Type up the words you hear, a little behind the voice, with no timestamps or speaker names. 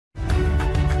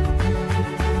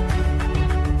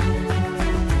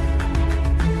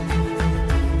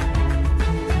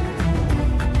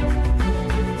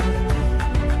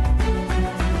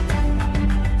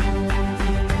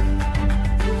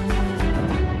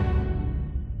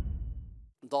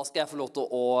Da skal jeg få lov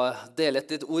til å dele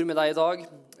et litt ord med deg i dag.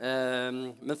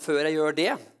 Men før jeg gjør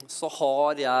det, så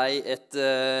har jeg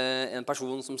en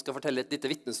person som skal fortelle et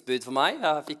lite vitnesbyrd for meg.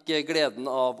 Jeg fikk gleden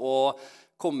av å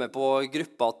komme på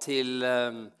gruppa til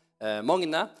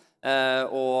Magne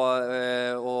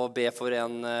og be for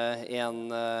en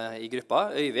i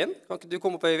gruppa, Øyvind. Kan ikke du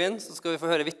komme opp, Øyvind? Så skal vi få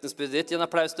høre vitnesbyrdet ditt. Gi en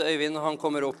applaus til Øyvind når han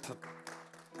kommer opp.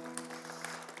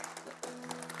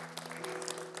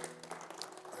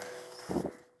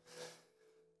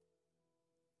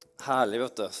 Herlig,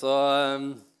 vet du. Så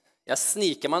jeg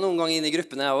sniker meg noen ganger inn i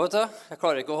gruppene jeg også, vet du. Jeg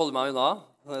klarer ikke å holde meg unna,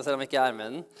 selv om jeg ikke er med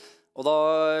den. Og da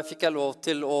fikk jeg lov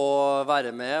til å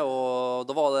være med, og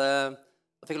da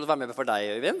fikk jeg lov til å være med for deg,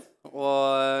 Øyvind. Og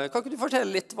kan ikke du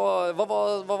fortelle litt, hva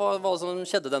var det som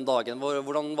skjedde den dagen?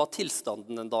 Hvordan var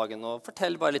tilstanden den dagen? Og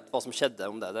fortell bare litt hva som skjedde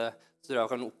om det. Det tror jeg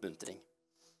kan en oppmuntring.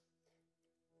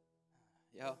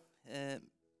 Ja,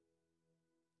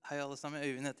 hei alle sammen,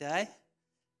 Øyvind heter jeg.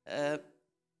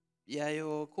 Jeg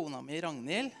og kona mi,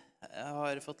 Ragnhild,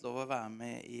 har fått lov å være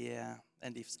med i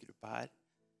en livsgruppe her,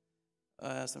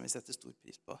 som vi setter stor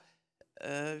pris på.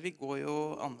 Vi går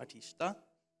jo annenhver tirsdag,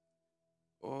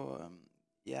 og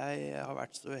jeg har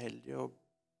vært så uheldig og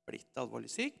blitt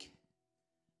alvorlig syk.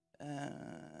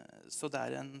 Så det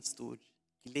er en stor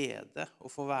glede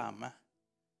å få være med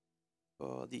på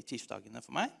de tirsdagene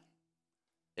for meg.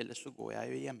 Ellers så går jeg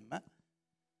jo hjemme.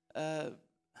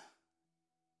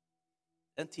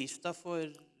 En tirsdag for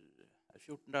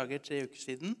 14 dager, 3 uker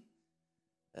siden,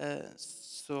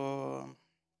 så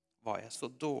var jeg så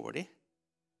dårlig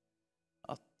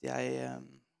at jeg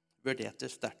vurderte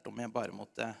sterkt om jeg bare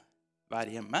måtte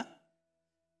være hjemme.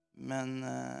 Men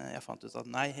jeg fant ut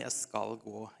at nei, jeg skal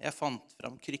gå. Jeg fant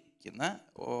fram krykkene,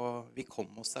 og vi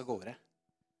kom oss av gårde.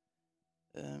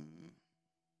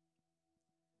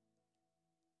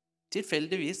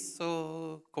 Tilfeldigvis så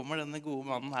kommer denne gode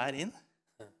mannen her inn,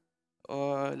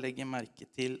 og legger merke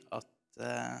til at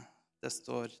det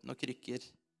står noen krykker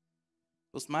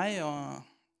hos meg, og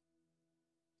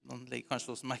noen legger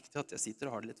kanskje også merke til at jeg sitter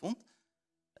og har det litt vondt.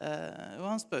 Og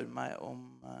han spør meg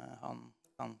om han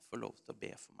kan få lov til å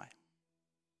be for meg.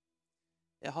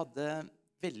 Jeg hadde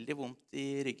veldig vondt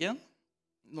i ryggen,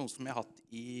 noe som jeg har hatt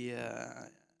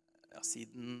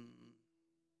siden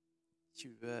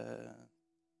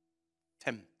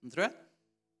 2015, tror jeg.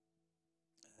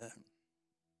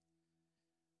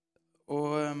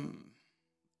 Og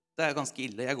det er ganske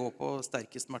ille. Jeg går på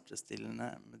sterke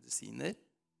smertestillende medisiner.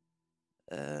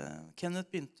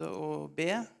 Kenneth begynte å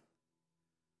be,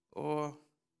 og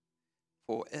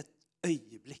på et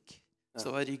øyeblikk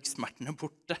så var ryggsmertene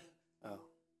borte. Ja.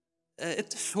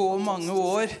 Etter så mange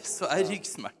år så er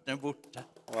ryggsmertene borte.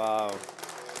 Wow.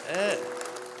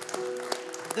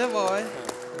 Det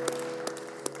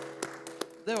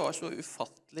var så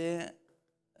ufattelig.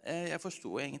 Jeg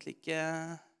forstod egentlig ikke.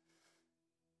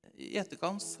 I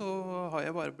etterkant så har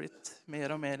jeg bare blitt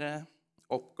mer og mer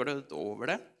oppglødd over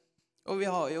det. Og vi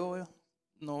har jo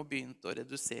nå begynt å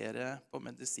redusere på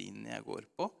medisinene jeg går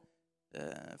på,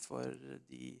 for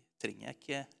de trenger jeg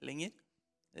ikke lenger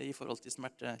i forhold til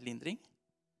smertelindring.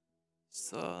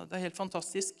 Så det er helt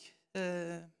fantastisk.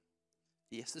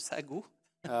 Jesus er god.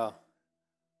 Ja,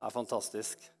 det er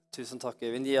fantastisk. Tusen takk,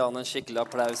 Øyvind. Gi han en skikkelig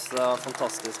applaus. Det er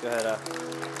fantastisk å høre.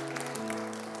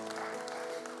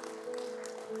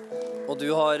 Og du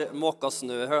har måka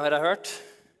snø, har jeg hørt?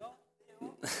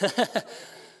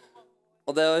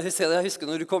 Og jeg husker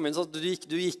når du kom inn, så du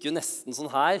gikk jo nesten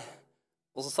sånn her,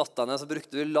 og så satt deg ned, så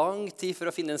brukte du lang tid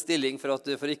for å finne en stilling for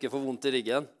ikke å få vondt i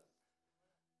ryggen.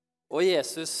 Og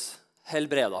Jesus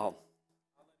helbreda han.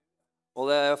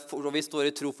 Og vi står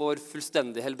i tro for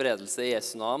fullstendig helbredelse i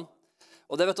Jesu navn.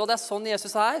 Og det er sånn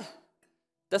Jesus er.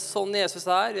 Det er sånn Jesus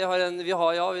er.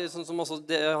 Som også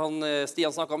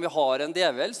Stian snakket om, vi har en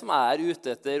djevel som er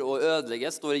ute etter å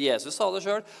ødelegge. Jesus sa det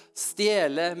selv.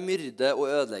 Stjele, myrde og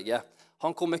ødelegge.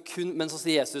 Han kommer kun, men så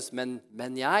sier Jesus, men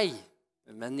jeg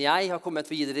har kommet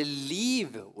for å gi dere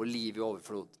liv, og liv i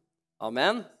overflod.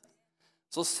 Amen.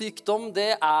 Så sykdom,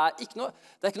 det er ikke noe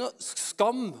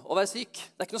skam å være syk.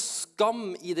 Det er ikke noe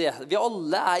skam i det. Vi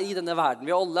alle er i denne verden.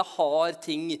 Vi alle har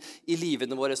ting i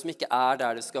livene våre som ikke er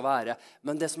der det skal være.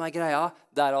 Men det som er greia,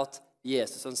 det er at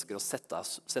Jesus ønsker å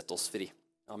sette oss fri.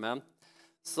 Amen.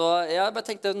 Så jeg bare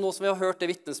tenkte, nå som vi har hørt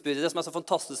det vitnesbyrdet, det som er så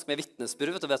fantastisk med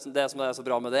vitnesbyrd, vet du, det som er så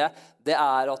bra med det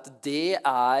er at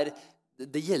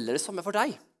det gjelder det samme for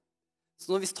deg.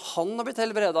 Så hvis han har blitt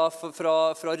helbredet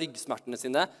fra ryggsmertene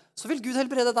sine, så vil Gud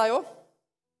helbrede deg også.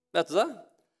 Vet du det?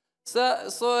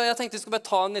 Så jeg tenkte vi skal bare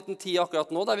ta en liten tid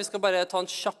akkurat nå, der vi skal bare ta en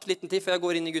kjapp liten tid før jeg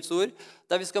går inn i Guds ord,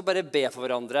 der vi skal bare be for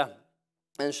hverandre.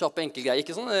 En kjapp, enkel greie,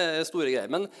 ikke sånne store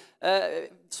greier. Men,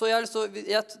 så jeg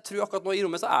tror akkurat nå i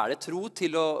rommet så det tro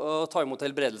til å ta imot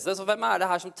helbredelse. Så hvem det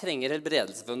her som trenger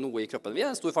helbredelse for noe i kroppen? Vi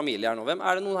en stor familie her nå. Hvem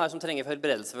det noen her som trenger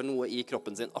helbredelse for noe i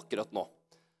kroppen sin akkurat nå?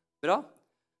 Bra.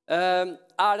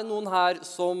 Det noen her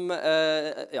som,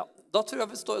 ja, da tror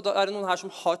jeg da det noen her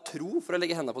som har tro for å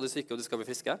legge hendene på de syke, og de skal bli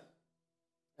friske?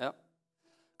 Ja.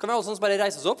 Kan vi alle sammen bare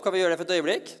reise oss opp? Kan vi gjøre det for et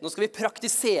øyeblikk? Nå skal vi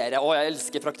praktisere. Å, jeg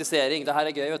elsker praktisering. Det her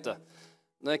gøy, vet du.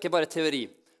 Det ikke bare teori.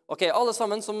 Ok, alle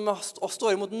sammen som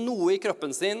står imot noe i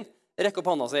kroppen sin, rekk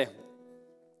opp hånda si.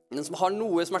 Den som har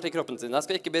noe smerte i kroppen sin. Det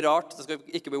skal ikke bli rart, det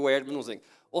skal ikke bli weird med noe.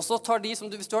 Og så tar de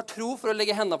som hvis du har tro for å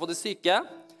legge hendene på de syke,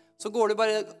 så går du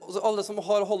bare, alle som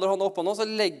holder hånda oppe nå, så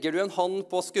legger du en hånd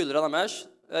på skuldra deres,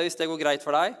 hvis det går greit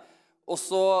for deg. Og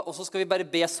så skal vi bare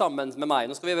be sammen med meg.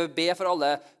 Nå skal vi be for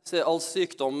all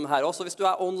sykdom her også. Hvis du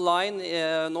online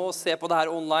nå, se på det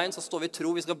her online, så står vi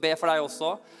tro. Vi skal be for deg også.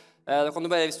 Da kan du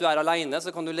bare, hvis du alene,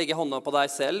 så kan du legge hånda på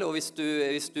deg selv. Og hvis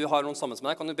du har noen sammen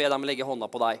med deg, kan du be dem legge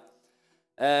hånda på deg.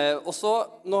 Og så,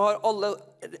 nå har alle,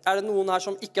 det noen her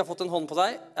som ikke har fått en hånd på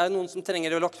deg? Det noen som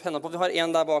trenger å lagt hendene på? Vi har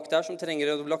en der bak der som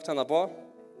trenger å lagt hendene på.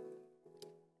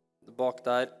 Bak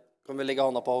der kan vi legge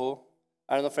hånda på henne.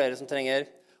 Det noen flere som trenger?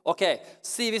 Ok,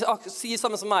 si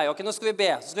samme som meg. Ok, nå skal vi be.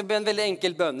 Så skal vi be en veldig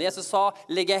enkel bønn. Jesus sa,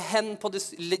 de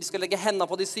skal legge hendene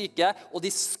på de syke, og de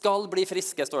skal bli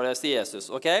friske, står det, sier Jesus.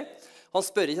 Ok? Han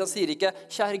sier ikke,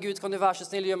 kjære Gud, kan du være så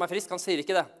snill og gjøre meg frisk? Han sier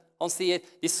ikke det. Han sier,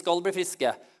 de skal bli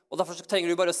friske. Og derfor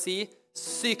trenger du bare å si,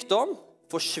 sykdom,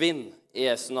 forsvinn i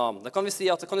Jesu navn. Da kan du si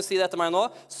det etter meg nå.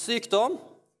 Sykdom,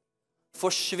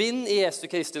 forsvinn i Jesu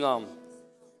Kristi navn.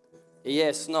 I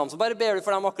Jesu navn. Så bare ber du for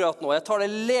dem akkurat nå. Jeg tar det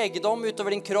legedom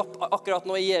utover din kropp akkurat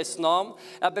nå i Jesu navn.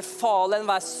 Jeg befaler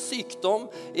enhver sykdom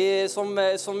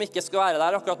som ikke skal være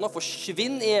der akkurat nå.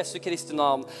 Forsvinn i Jesu Kristi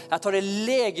navn. Jeg tar det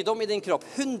legedom i din kropp.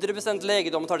 100%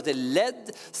 legedom. Jeg tar det til ledd,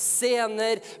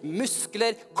 sener,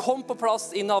 muskler. Kom på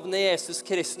plass i navnet Jesus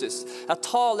Kristus. Jeg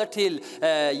taler til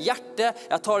hjertet.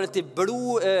 Jeg tar det til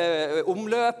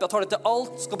blodomløp. Jeg tar det til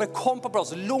alt. Skal bare komme på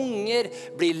plass. Lunger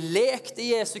blir lekt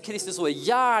i Jesu Kristus og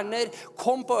hjerner.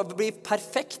 Bli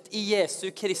perfekt i Jesu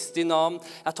Kristi navn.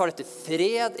 Jeg tar dette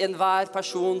fred i enhver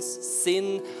persons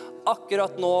sinn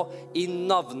akkurat nå i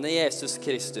navnet Jesus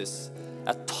Kristus.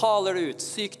 Jeg taler det ut.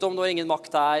 Sykdom, du har ingen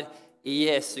makt her i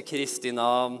Jesu Kristi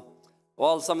navn. Og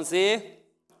alle sammen sier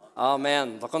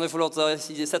amen. Da kan du få lov til å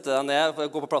sette deg ned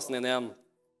og gå på plassen din igjen.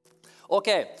 Ok,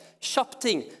 kjapp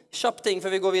ting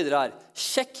før vi går videre her.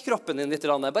 Sjekk kroppen din litt.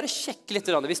 Bare sjekk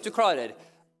litt hvis du klarer.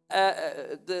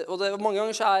 Mange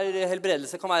ganger så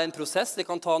helbredelse kan være en prosess, det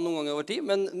kan ta noen ganger over tid,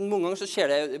 men noen ganger så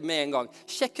skjer det med en gang.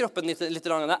 Sjekk kroppen litt.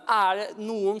 Det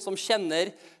noen som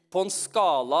kjenner på en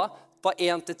skala på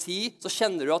 1 til 10, så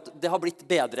kjenner du at det har blitt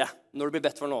bedre når du blir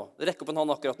bedt for noe? Rekk opp en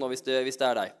hånd akkurat nå hvis det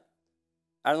deg.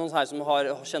 Det noen her som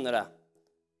kjenner det?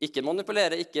 Ikke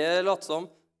manipulere, ikke late som,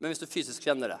 men hvis du fysisk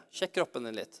kjenner det. Sjekk kroppen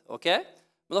din litt, ok?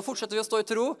 Men da fortsetter vi å stå i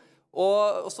tro,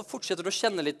 og så fortsetter du å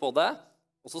kjenne litt på det,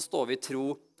 og så står vi i tro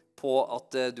på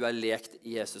at du lekt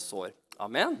i Jesus sår.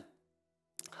 Amen.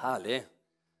 Herlig.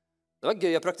 Det var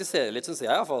gøy å praktisere litt, synes jeg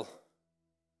i hvert fall.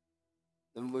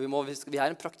 Vi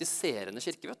en praktiserende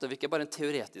kirke, vet du. Vi ikke bare en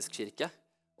teoretisk kirke.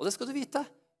 Og det skal du vite.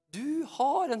 Du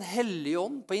har en hellig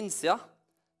ånd på innsida.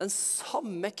 Den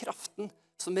samme kraften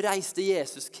som reiste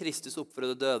Jesus Kristus opp fra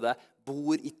det døde,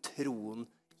 bor i troen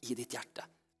i ditt hjerte.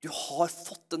 Du har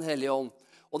fått den hellige ånd.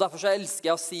 Og derfor så elsker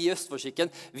jeg å si i Østfoldkirken,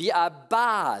 vi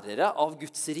bærere av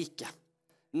Guds rike.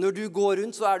 Når du går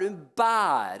rundt, så du en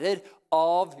bærer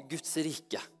av Guds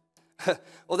rike.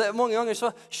 Og mange ganger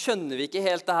så skjønner vi ikke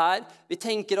helt det her. Vi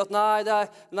tenker at nei,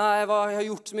 jeg har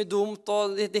gjort så mye dumt,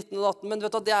 og ditten og datten. Men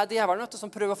vet du, det djevelen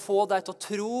som prøver å få deg til å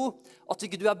tro at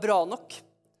ikke du bra nok.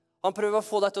 Han prøver å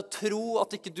få deg til å tro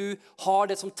at ikke du har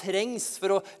det som trengs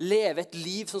for å leve et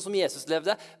liv sånn som Jesus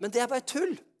levde. Men det bare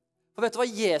tull. For vet du hva?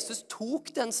 Jesus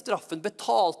tok den straffen,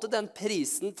 betalte den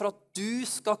prisen for at du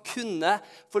skal kunne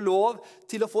få lov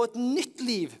til å få et nytt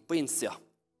liv på innsida.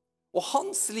 Og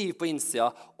hans liv på innsida.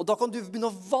 Og da kan du begynne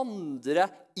å vandre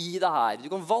i det her. Du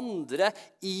kan vandre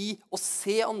i å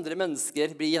se andre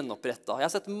mennesker bli gjenopprettet. Jeg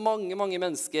har sett mange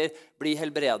mennesker bli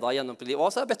helbredet gjennom livet.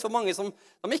 Og så har jeg bedt for mange som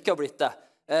de ikke har blitt det.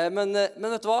 Men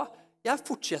vet du hva? Jeg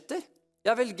fortsetter.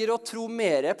 Jeg velger å tro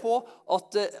mer på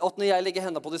at når jeg legger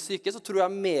hendene på det syke, så tror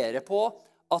jeg mer på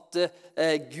at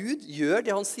Gud gjør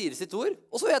det han sier i sitt ord.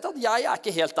 Og så vet jeg at jeg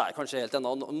ikke helt der, kanskje helt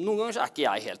ennå. Noen ganger så ikke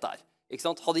jeg helt der. Ikke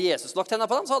sant? Hadde Jesus lagt hendene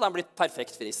på dem, så hadde han blitt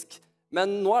perfekt frisk.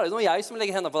 Men nå det noe jeg som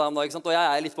legger hendene på dem da, ikke sant? Og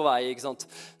jeg litt på vei, ikke sant?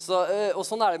 Så, og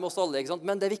sånn det med oss alle, ikke sant?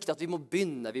 Men det viktig at vi må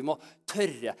begynne, vi må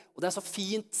tørre. Og det så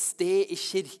fint sted i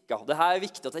kirka. Det her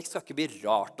viktig at det ikke skal ikke bli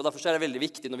rart. Og derfor det veldig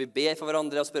viktig når vi ber for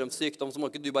hverandre og spør om sykdom, så må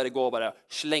ikke du bare gå og bare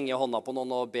slenge hånda på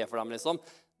noen og be for dem, liksom.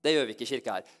 Det gjør vi ikke i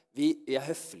kirka her. Vi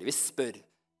høflige, vi spør.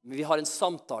 Vi har en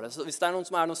samtale. Så hvis det noen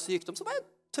som noen sykdom, så bare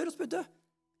tør å spørre.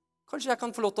 Kanskje jeg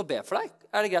kan få lov til å be for deg?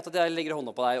 Det greit at jeg legger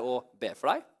hånda på deg og ber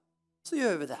for deg? Så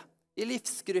gjør vi det. I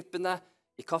livsgruppene,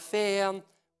 i kaféen,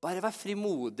 bare vær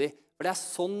frimodig, for det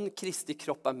sånn Kristi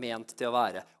kropp ment til å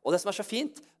være. Og det som så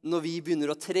fint, når vi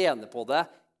begynner å trene på det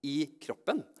i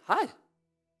kroppen, her,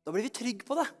 da blir vi trygg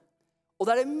på det. Og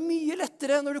da det mye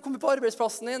lettere når du kommer på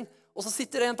arbeidsplassen din, og så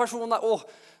sitter det en person der,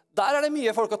 der det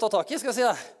mye folk å ta tak i, skal jeg si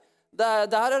det.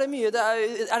 Der det mye, det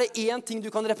en ting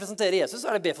du kan representere Jesus,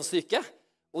 så det be for syke.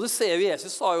 Og du ser jo,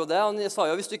 Jesus sa jo det, han sa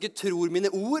jo, hvis du ikke tror mine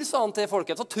ord, sa han til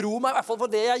folket, så tro meg i hvert fall på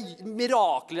det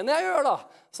miraklene jeg gjør da,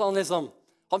 sa han liksom.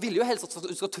 Han ville jo helst at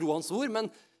du skal tro hans ord, men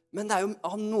det jo,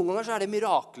 noen ganger så det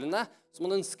miraklene som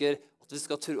han ønsker at, vi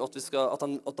skal tro,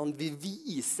 at han vil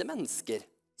vise mennesker,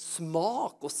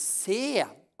 smak og se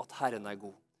at Herren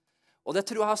god. Og det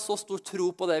tror jeg har så stor tro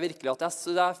på det virkelig, at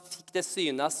jeg fikk det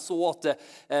synet, jeg så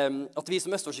at vi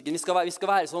som Østfoldkirken, vi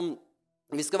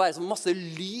skal være som masse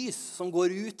lys som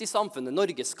går ut i samfunnet,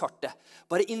 Norgeskartet.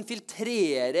 Bare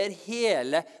infiltrerer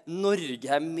hele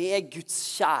Norge med Guds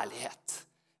kjærlighet.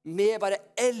 Med bare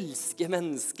elske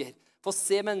mennesker. Få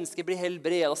se mennesker bli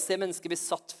helbredet, se mennesker bli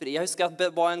satt fri. Jeg husker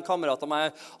jeg ba en kamerat av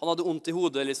meg, han hadde ondt i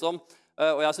hodet liksom.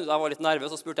 Og jeg syntes jeg var litt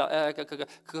nervøs, og spurte jeg,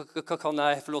 kan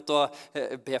jeg få lov til å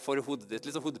be for hodet ditt,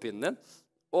 liksom hodepinen din?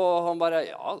 Og han bare,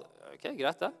 ja, ok,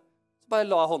 greit det. Bare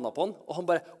la hånda på han, og han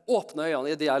bare åpnet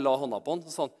øynene i det jeg la hånda på han.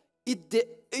 Så sa han, i det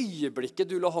øyeblikket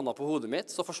du la hånda på hodet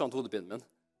mitt, så forsvant hodepinen min.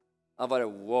 Jeg bare,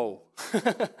 wow.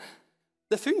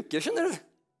 Det funker, skjønner du?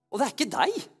 Og det ikke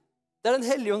deg. Det den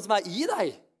hellige ånd som i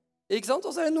deg. Ikke sant?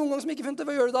 Og så det noen ganger som ikke funnet det.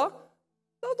 Hva gjør du da?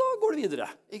 Ja, da går du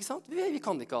videre. Ikke sant? Vi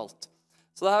kan ikke alt.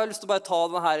 Så da har jeg lyst til å bare ta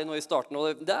denne her nå i starten.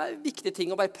 Og det viktige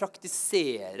ting å bare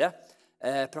praktisere.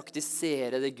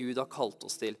 Praktisere det Gud har kalt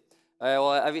oss til.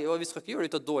 Og vi skal ikke gjøre det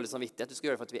ut av dårlig samvittighet, vi skal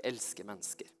gjøre det for at vi elsker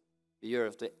mennesker. Vi gjør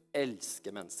det for at vi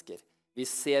elsker mennesker. Vi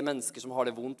ser mennesker som har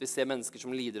det vondt, vi ser mennesker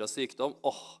som lider av sykdom.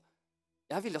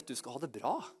 Jeg vil at du skal ha det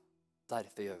bra.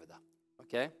 Derfor gjør vi det.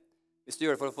 Okay? Hvis du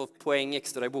gjør det for å få poeng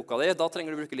ekstra i boka di, da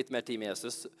trenger du bruke litt mer tid med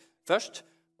Jesus først,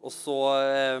 og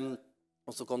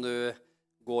så kan du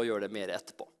gå og gjøre det mer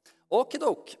etterpå.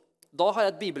 Okidok, da har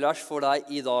jeg et bibelvers for deg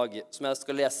i dag, som jeg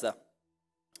skal lese.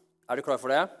 Du klar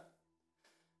for det?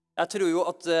 Jeg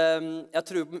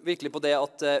tror virkelig på det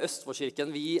at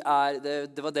Østfoldkirken,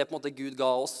 det var det på en måte Gud ga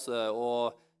oss,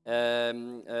 og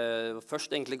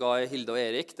først egentlig ga Hilde og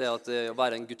Erik det at å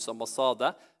være en Guds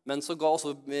ambassade, men så ga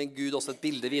også Gud også et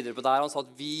bilde videre på der. Han sa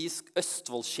at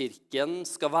Østfoldkirken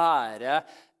skal være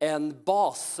en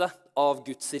base av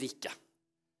Guds rike.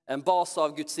 En base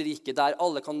av Guds rike der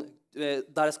det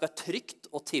skal være trygt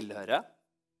å tilhøre,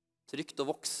 trygt å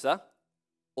vokse,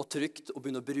 og trygt å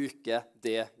begynne å bruke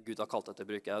det Gud har kalt deg til å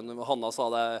bruke.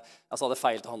 Jeg sa det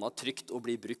feil til Hanna, trygt å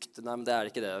bli brukt. Nei, men det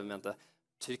ikke det jeg mente.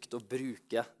 Trygt å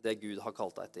bruke det Gud har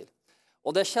kalt deg til.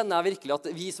 Og det kjenner jeg virkelig at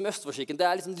vi som Østfoldkirken,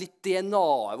 det liksom litt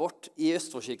DNA-et vårt i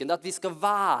Østfoldkirken, det at vi skal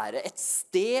være et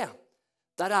sted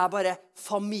der det bare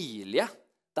familie,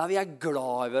 der vi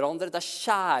glad i hverandre, der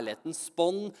kjærlighetens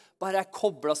bånd bare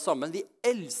koblet sammen. Vi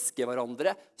elsker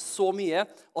hverandre så mye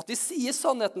at vi sier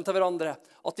sannheten til hverandre,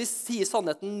 at vi sier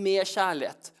sannheten med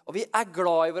kjærlighet. Og vi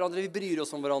glad i hverandre, vi bryr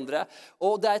oss om hverandre.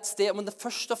 Og det et sted, men det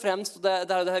først og fremst, og det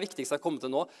det viktigste jeg kommer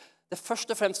til nå, det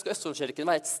først og fremst skal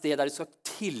Østfoldkirken være et sted der du skal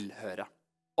tilhøre.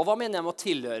 Og hva mener jeg med å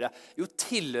tilhøre? Jo,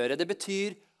 tilhøre, det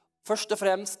betyr først og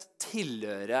fremst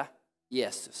tilhøre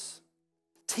Jesus.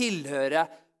 Tilhøre,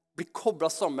 bli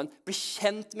koblet sammen, bli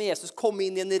kjent med Jesus, komme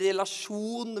inn i en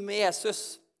relasjon med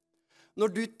Jesus.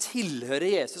 Når du tilhører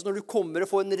Jesus, når du kommer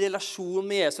og får en relasjon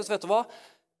med Jesus, vet du hva?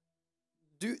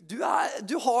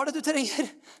 Du har det du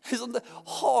trenger.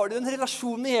 Har du en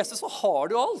relasjon med Jesus, så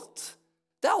har du alt.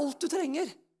 Det alt du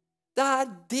trenger.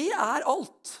 Det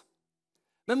alt.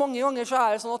 Men mange ganger så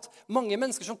det sånn at mange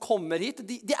mennesker som kommer hit,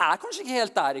 de kanskje ikke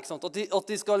helt der, ikke sant? At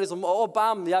de skal liksom,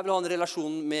 bam, jeg vil ha en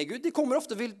relasjon med Gud. De kommer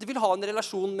ofte, de vil ha en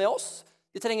relasjon med oss.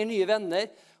 De trenger nye venner.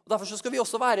 Og derfor så skal vi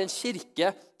også være en kirke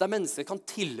der mennesker kan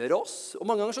tilhøre oss. Og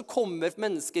mange ganger så kommer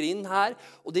mennesker inn her,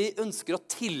 og de ønsker å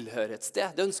tilhøre et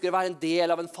sted. De ønsker å være en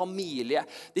del av en familie.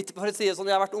 For å si det sånn,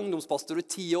 jeg har vært ungdomspastor i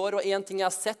 10 år, og en ting jeg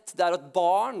har sett, det at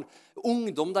barn,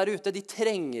 ungdom der ute, de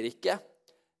trenger ikke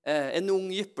En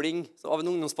ung jyppling av en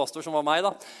ungdomspastor som var meg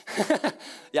da.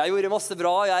 Jeg gjorde masse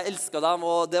bra, jeg elsket dem,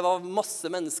 og det var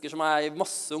masse mennesker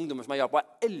masse ungdommer som jeg hjalp, og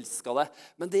jeg elsket det.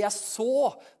 Men det jeg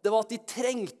så, det var at de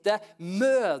trengte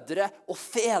mødre og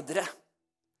fedre.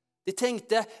 De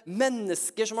trengte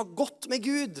mennesker som har gått med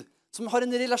Gud, som har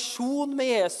en relasjon med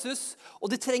Jesus,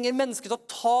 og de trenger mennesker til å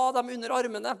ta dem under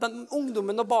armene. Den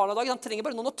ungdommen og barna i dag, de trenger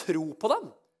bare noen å tro på dem.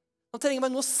 De trenger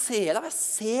bare noen å se dem. Jeg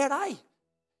ser deg.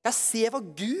 Jeg ser hva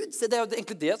Gud ser. Det er jo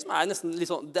egentlig det som nesten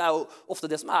liksom, det er jo ofte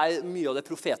det som mye av det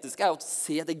profetiske, å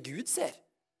se det Gud ser.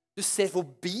 Du ser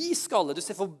forbi skallet, du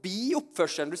ser forbi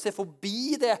oppførselen, du ser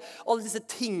forbi det, alle disse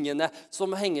tingene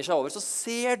som henger seg over. Så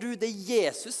ser du det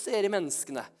Jesus ser i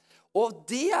menneskene. Og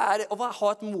det å ha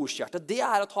et morshjerte, det å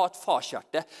ha et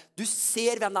farshjerte. Du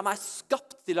ser hvem de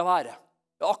skapt til å være.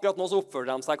 Akkurat nå så oppfører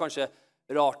de seg kanskje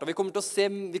rart, og vi kommer til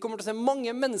å se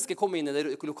mange mennesker komme inn i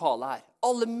det lokale her.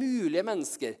 Alle mulige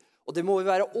mennesker, og det må vi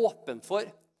være åpne for.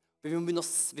 Vi må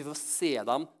se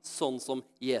dem sånn som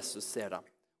Jesus ser dem.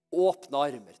 Åpne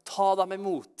armer, ta dem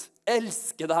imot,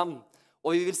 elske dem.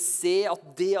 Og vi vil se at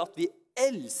det at vi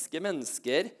elsker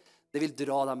mennesker, det vil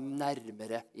dra dem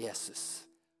nærmere Jesus.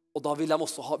 Og da vil de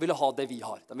også ha det vi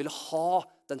har. De vil ha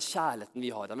den kjærligheten vi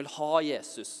har. De vil ha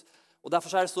Jesus. Og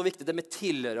derfor er det så viktig det med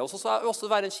tilhøre. Og så er det også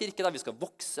være en kirke der vi skal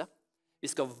vokse. Vi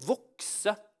skal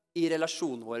vokse i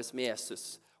relasjonen vår med Jesus.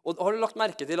 Og har du lagt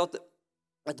merke til at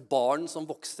et barn som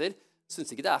vokser,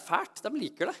 synes ikke det er fælt? De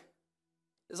liker det.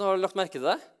 Så har du lagt merke til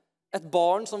det? Et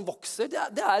barn som vokser,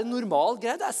 det er en normal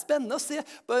greie. Det er spennende å se.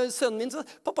 Sønnen min så,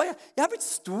 pappa, jeg har blitt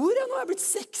stor nå. Jeg har blitt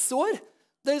 6 år.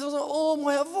 Det er liksom sånn,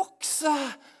 må jeg vokse?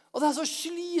 Og det er så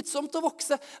slitsomt å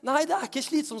vokse. Nei, det er ikke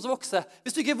slitsomt å vokse.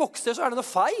 Hvis du ikke vokser, så er det noe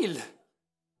feil.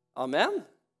 Amen.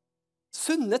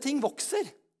 Sunne ting vokser.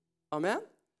 Amen.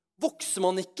 Vokser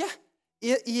man ikke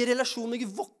i relasjon med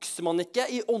Gud, vokser man ikke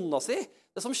i ånda si.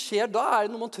 Det som skjer da er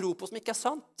det noe man tror på som ikke er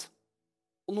sant.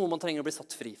 Og noe man trenger å bli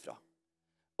satt fri fra.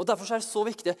 Og derfor er det så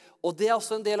viktig. Og det er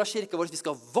også en del av kirken vår. Vi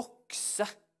skal vokse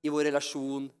i vår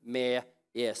relasjon med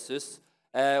Jesus.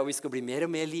 Og vi skal bli mer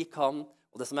og mer lik han.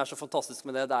 Og det som er så fantastisk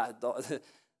med det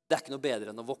er ikke noe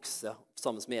bedre enn å vokse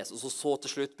sammen med Jesus. Og så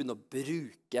til slutt begynne å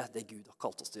bruke det Gud har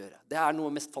kalt oss til å gjøre. Det er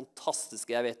noe mest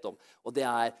fantastiske jeg vet om. Og det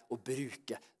er å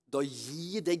bruke. Da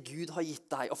gi det Gud har gitt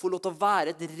deg. Og få lov til å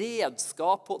være et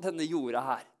redskap på denne jorda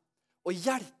her. Og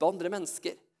hjelpe andre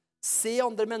mennesker. Se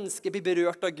andre mennesker bli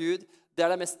berørt av Gud. Det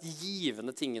er de mest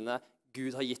givende tingene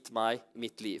Gud har gitt meg i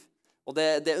mitt liv. Og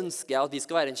det ønsker jeg at vi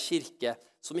skal være en kirke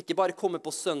som ikke bare kommer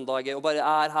på søndager og bare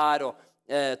er her og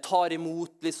tar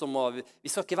imot, liksom, og vi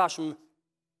skal ikke være som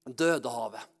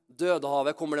Dødehavet.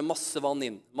 Dødehavet kommer det masse vann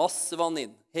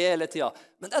inn, hele tiden.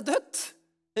 Men det er dødt,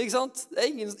 ikke sant? Det er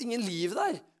ingen liv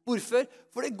der. Hvorfor?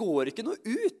 For det går ikke noe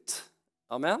ut.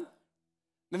 Amen.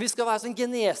 Men vi skal være som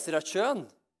Genesaretjøen.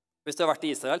 Hvis du har vært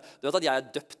i Israel, du vet at jeg er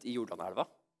døpt i Jordanelva.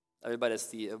 Jeg vil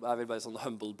bare sånn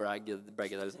humble bragge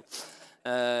der, liksom.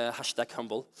 Hashtag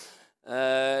humble.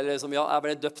 Liksom, ja, jeg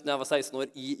ble døpt når jeg var 16 år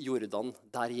i Jordan,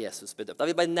 der Jesus ble døpt.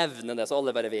 Jeg vil bare nevne det, så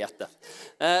alle bare vet det.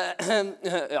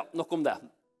 Ja, nok om det.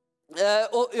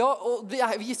 Og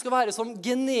vi skal være som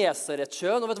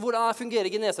Genesaretjøen. Og vet du hvordan fungerer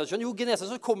Genesaretjøen? Jo,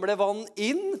 Genesaretjøen kommer det vann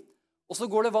inn, og så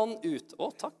går det vann ut. Å,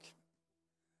 takk.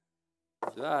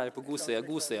 Du er på godsida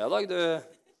i dag, du.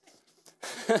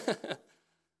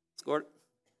 Skål.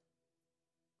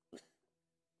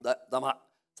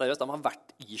 Seriøst, de har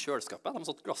vært i kjøleskapet. De har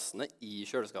satt glassene i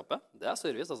kjøleskapet. Det er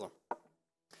service, altså.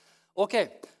 Ok,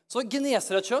 så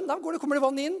Genesaretjøen, der kommer det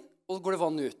vann inn, og så går det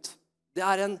vann ut. Det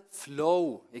er en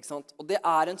flow, ikke sant? Og det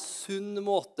er en sunn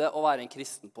måte å være en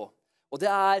kristen på. Og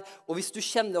hvis du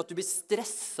kjenner at du blir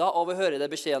stresset av å høre det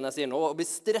beskjeden jeg sier nå, og blir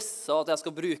stresset av at jeg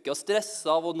skal bruke, og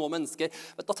stresset av å nå mennesker,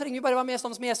 da trenger vi bare være med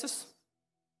sammen med Jesus.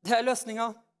 Det er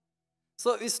løsningen.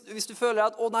 Så hvis du føler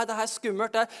at, nei, det her er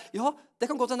skummelt, ja, det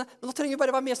kan godt hende, men da trenger vi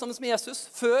bare være med sammen med Jesus.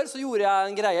 Før så gjorde jeg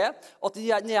en greie, at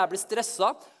når jeg ble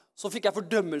stresset, så fikk jeg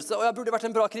fordømmelse, og jeg burde vært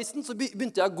en bra kristen, så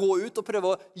begynte jeg å gå ut og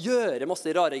prøve å gjøre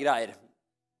masse rare greier.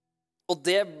 Og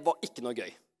det var ikke noe gøy.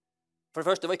 For det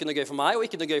første, det var ikke noe gøy for meg, og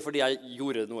ikke noe gøy fordi jeg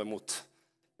gjorde noe imot.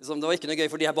 Det var ikke noe gøy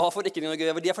fordi jeg ba for, ikke noe gøy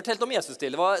fordi jeg fortalte om Jesus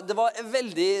til. Det var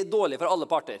veldig dårlig for alle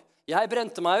parter. Jeg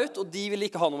brente meg ut, og de ville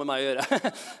ikke ha noe med meg å gjøre.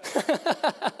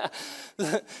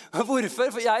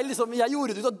 Hvorfor? For jeg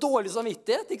gjorde det ut av dårlig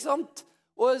samvittighet, ikke sant?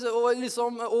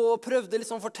 Og prøvde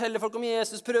å fortelle folk om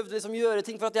Jesus, prøvde å gjøre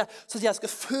ting så at jeg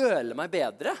skulle føle meg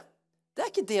bedre. Det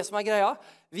er ikke det som er greia.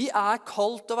 Vi er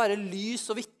kalt til å være lys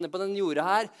og vitne på denne jorda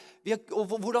her.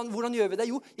 Og hvordan gjør vi det?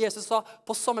 Jo, Jesus sa,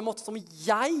 på samme måte som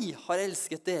jeg har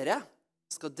elsket dere,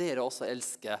 skal dere også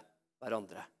elske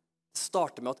hverandre. Det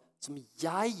starter med at som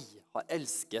jeg har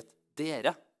elsket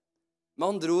dere.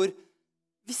 Med andre ord,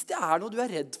 hvis det er noe du er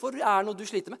redd for, det er noe du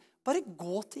sliter med, bare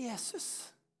gå til Jesus.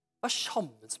 Vær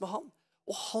sammen med han.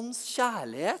 Og hans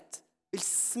kjærlighet vil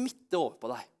smitte over på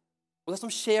deg. Og det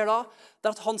som skjer da, det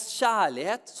er at hans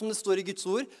kjærlighet, som det står i Guds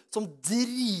ord, som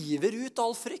driver ut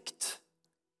all frykt.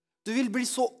 Du vil bli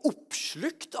så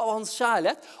oppslukt av hans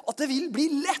kjærlighet at det vil bli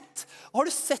lett. Har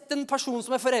du sett en person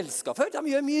som er forelsket før? De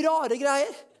gjør mye rare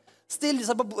greier. Stiller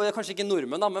seg på, kanskje ikke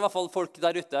nordmenn, men i hvert fall folk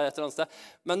der ute et eller annet sted.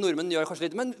 Men nordmenn gjør kanskje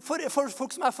litt. Men for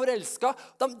folk som er forelsket,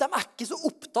 de er ikke så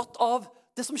opptatt av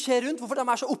det som skjer rundt. Hvorfor de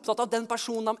er så opptatt av den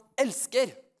personen de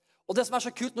elsker. Og det som er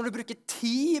så kult, når du bruker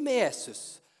tid med Jesus,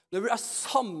 når du er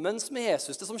sammen med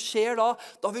Jesus, det som skjer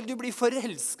da vil du bli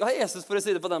forelsket av Jesus, for å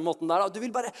si det på den måten der. Du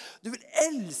vil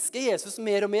elske Jesus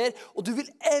mer og mer, og du vil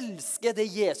elske det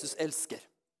Jesus elsker.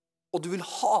 Og du vil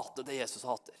hate det Jesus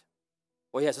hater.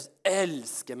 Og Jesus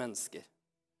elsker mennesker.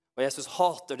 Og Jesus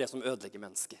hater det som ødelegger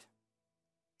mennesker.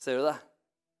 Ser du det?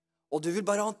 Og du vil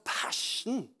bare ha en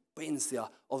passion på innsida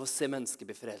av å se mennesker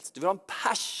bli frelst. Du vil ha en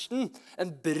passion,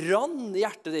 en brann i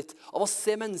hjertet ditt av å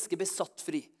se mennesker bli satt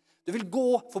fri. Du vil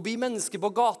gå forbi mennesker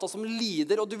på gata som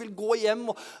lider, og du vil gå hjem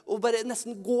og bare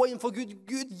nesten gå inn for Gud.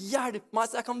 Gud, hjelp meg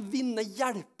så jeg kan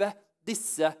hjelpe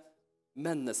disse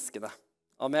menneskene.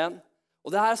 Amen.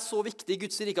 Og det er så viktig i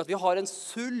Guds rike at vi har en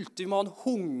sult, vi må ha en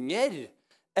hunger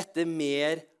etter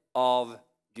mer av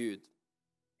Gud.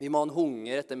 Vi må ha en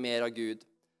hunger etter mer av Gud.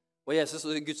 Og Jesus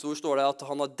og Guds ord står det at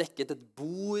han har dekket et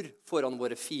bord foran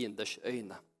våre fienders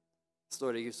øyne.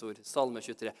 Står det i Guds ord, Salme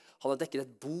 23. Han har dekket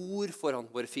et bord foran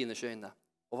våre fienders øyne.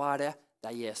 Og hva er det? Det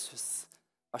er Jesus.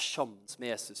 Vær sammen med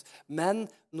Jesus. Men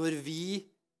når vi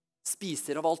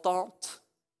spiser av alt annet,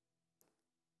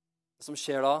 det som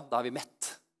skjer da er vi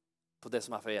mett på det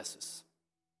som er fra Jesus.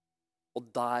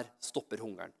 Og der stopper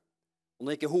hungeren. Og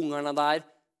når ikke hungeren er der,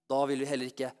 da vil vi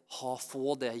heller ikke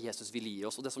få det Jesus vil gi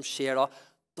oss. Og det som skjer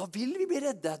da vil vi bli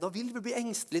redde, da vil vi bli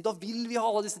engstelige, da vil vi ha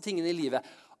alle disse tingene i livet.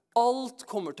 Alt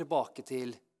kommer tilbake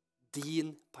til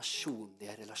din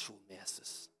personlige relasjon med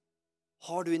Jesus.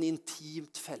 Har du en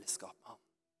intimt fellesskap med han?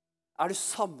 Er du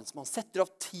sammen med han? Setter av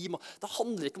tid? Det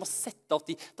handler ikke om å sette av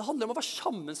tid. Det handler om å være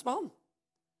sammen med han.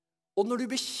 Og når du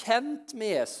blir kjent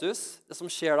med Jesus, det som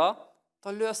skjer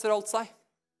da løser alt seg.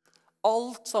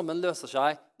 Alt sammen løser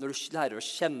seg når du lærer å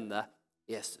kjenne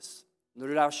Jesus. Når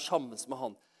du lærer sammen med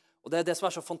han. Og det er det som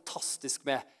er så fantastisk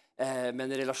med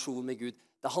en relasjon med Gud.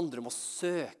 Det handler om å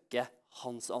søke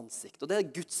hans ansikt. Og det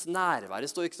er Guds nærvær.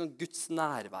 Det står ikke sånn Guds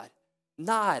nærvær.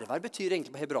 Nærvær betyr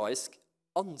egentlig på hebraisk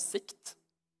ansikt.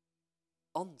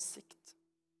 Ansikt.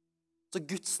 Så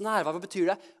Guds nærvær, hva betyr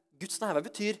det? Guds nærvær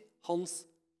betyr hans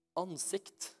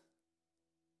ansikt.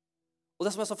 Og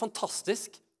det som er så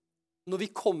fantastisk, når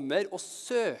vi kommer og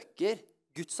søker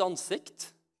Guds ansikt,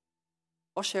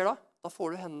 hva skjer da? Da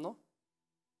får du hendene.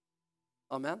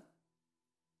 Amen.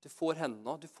 Du får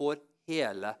hendene, du får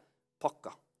hele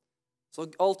pakka. Så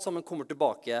alt sammen kommer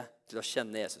tilbake til å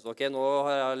kjenne Jesus. Ok, nå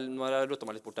har jeg rottet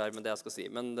meg litt bort her med det jeg skal si,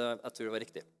 men jeg tror det var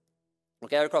riktig.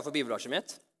 Ok, er du klar for bibelverset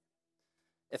mitt?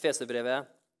 Efeserbrevet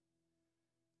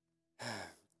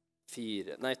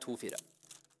 2:4.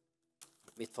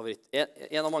 Mitt favoritt,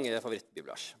 en av mange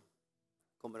favorittbibelvers.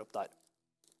 Kommer opp der.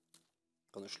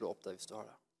 Kan du slå opp det hvis du har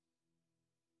det?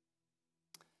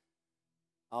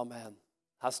 Amen.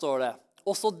 Her står det: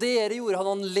 også dere gjorde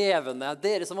han levende,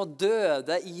 dere som var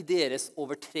døde i deres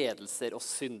overtredelser og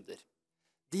synder.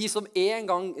 De som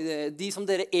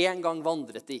dere en gang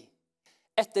vandret i.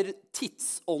 Etter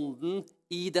tidsånden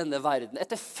i denne verden,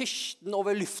 etter fyrsten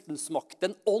over luftens makt,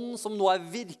 den ånd som nå er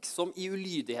virksom i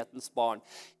ulydighetens barn.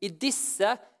 I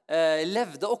disse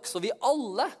levde også vi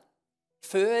alle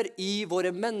før i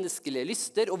våre menneskelige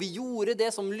lyster, og vi gjorde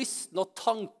det som lystene og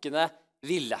tankene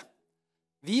ville.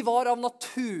 Vi var av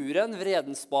naturen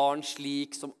vredens barn,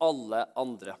 slik som alle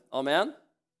andre. Amen.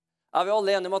 Er vi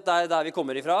alle enige om at det er der vi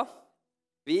kommer ifra?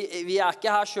 Vi er ikke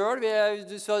her selv. Du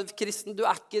er kristen, du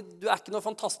er ikke noe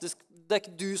fantastisk. Det er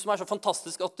ikke du som er så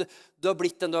fantastisk at du har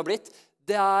blitt den du har blitt.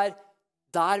 Det er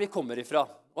der vi kommer ifra.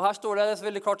 Og her står det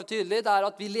veldig klart og tydelig, det er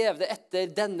at vi levde etter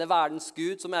denne verdens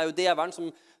Gud, som er jo djevelen,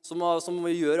 som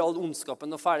gjør all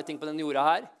ondskapen og fæle ting på den jorda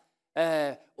her.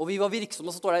 Og vi var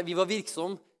virksomme, så står det,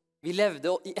 vi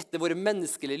levde etter våre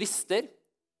menneskelige lyster,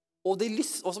 og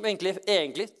som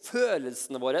egentlig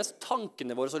følelsene våre,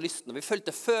 tankene våre og lystene. Vi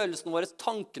følte følelsene våre,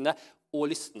 tankene og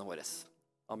lystene våre.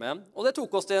 Amen. Og det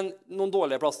tok oss til noen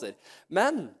dårlige plasser.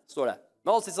 Men, står det,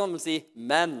 med alt sitt sammen si,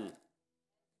 men.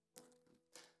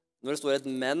 Når det står et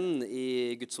men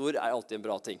i Guds ord, er alltid en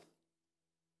bra ting.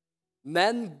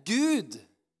 Men Gud,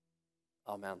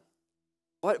 amen.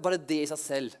 Bare det i seg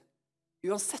selv.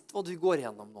 Uansett hva du går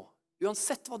igjennom nå,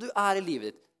 uansett hva du er i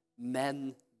livet ditt,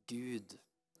 Men Gud.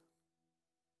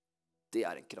 Det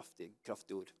en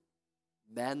kraftig ord.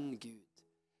 Men Gud.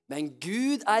 Men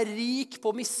Gud rik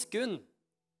på miskunn.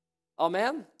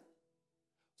 Amen.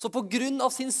 Så på grunn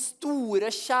av sin store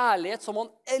kjærlighet som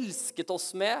han elsket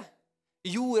oss med,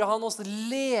 gjorde han oss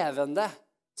levende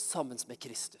sammen med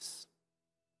Kristus.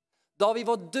 Da vi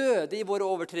var døde i våre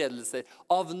overtredelser,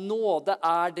 av nåde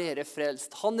dere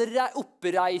frelst. Han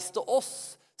oppreiste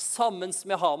oss sammen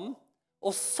med ham,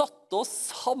 og satte oss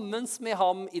sammen med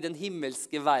ham i den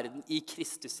himmelske verden i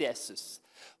Kristus Jesus.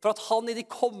 For at han i de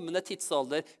kommende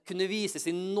tidsalder kunne vise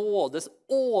sin nådes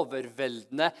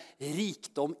overveldende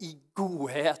rikdom i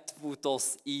godhet mot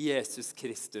oss i Jesus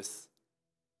Kristus.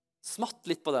 Smatt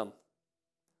litt på den.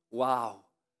 Wow.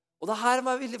 Og det her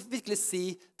må jeg virkelig si,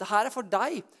 det her for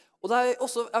deg. Og det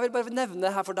også, jeg vil bare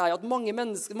nevne her for deg, at mange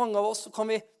mennesker, mange av oss kan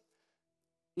vi,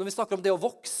 når vi snakker om det å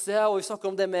vokse, og vi snakker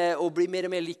om det med å bli mer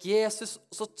og mer lik Jesus,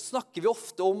 så snakker vi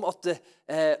ofte om at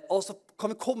altså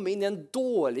kan vi komme inn i en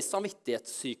dårlig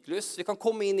samvittighetssyklus. Vi kan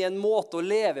komme inn i en måte å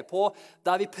leve på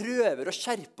der vi prøver å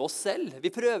skjerpe oss selv.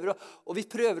 Vi prøver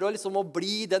å, liksom, å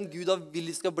bli den Gud vil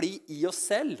vi skal bli i oss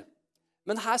selv.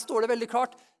 Men her står det veldig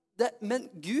klart, men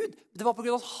Gud, det var på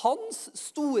grunn av hans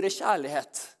store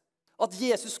kjærlighet, at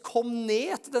Jesus kom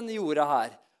ned til denne jorda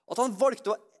her, at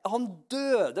han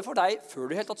døde for deg før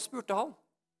du helt tatt spurte han.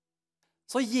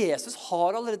 Så Jesus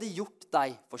har allerede gjort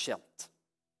deg fortjent.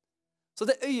 Så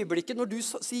det øyeblikket når du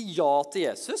sier ja til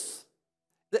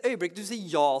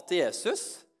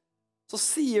Jesus, så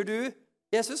sier du,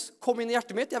 Jesus, kom inn i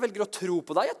hjertet mitt, jeg velger å tro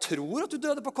på deg, jeg tror at du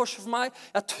døde på korset for meg,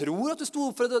 jeg tror at du sto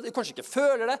opp for å døde, kanskje ikke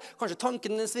føler det, kanskje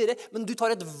tankene dine svirrer, men du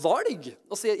tar et valg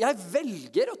og sier, jeg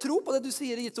velger å tro på det du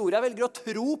sier i ditt ord, jeg velger å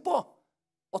tro på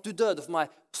at du døde for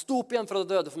meg, sto opp igjen for å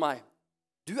døde for meg.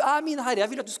 Du min Herre,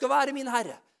 jeg vil at du skal være min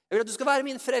Herre, jeg vil at du skal være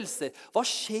min frelser. Hva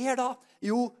skjer da?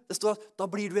 Jo, det står at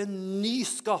da blir du en ny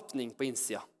skapning på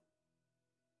innsida.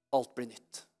 Alt blir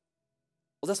nytt.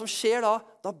 Og det som skjer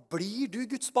da blir du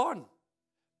Guds barn.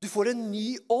 Du får en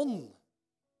ny ånd.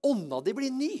 Ånda di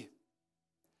blir ny.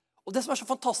 Og det som så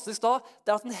fantastisk da,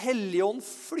 det at den hellige ånd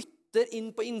flytter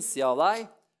inn på innsida av deg,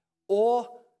 og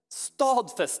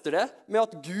stadfester det med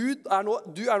at du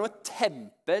nå et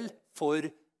tempel for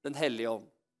den hellige ånd.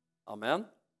 Amen.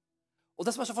 Og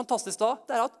det som så fantastisk da,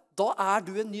 det at da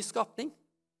du en ny skapning.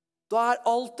 Da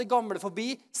alt det gamle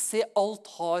forbi, se alt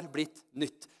har blitt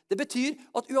nytt. Det betyr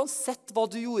at uansett hva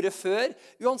du gjorde før,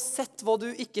 uansett hva du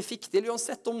ikke fikk til,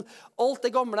 uansett om alt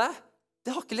det gamle,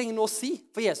 det har ikke lenger noe å si,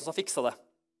 for Jesus har fikset det.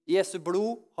 Jesu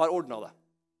blod har ordnet det.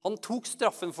 Han tok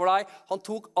straffen for deg, han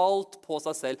tok alt på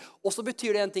seg selv. Og så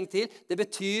betyr det en ting til, det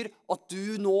betyr at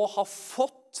du nå har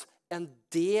fått en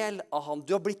del av han.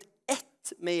 Du har blitt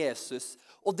ett med Jesus.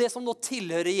 Og det som nå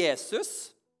tilhører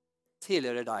Jesus,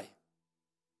 tilhører deg.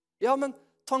 Ja, men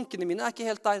tankene mine ikke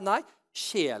helt der. Nei,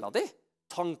 sjela di,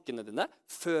 tankene dine,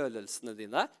 følelsene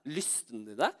dine,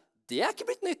 lystene dine, det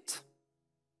ikke blitt nytt.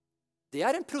 Det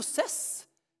en prosess.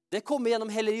 Det kommer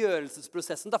gjennom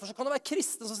helliggjørelsesprosessen. Derfor kan det være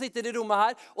kristen som sitter i rommet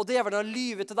her, og djevelen har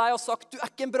lyvet til deg og sagt, du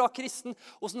ikke en bra kristen.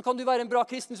 Hvordan kan du være en bra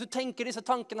kristen hvis du tenker disse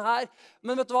tankene her?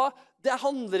 Men vet du hva? Det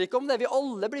handler ikke om det. Vi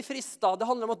alle blir fristet. Det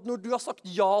handler om at når du har sagt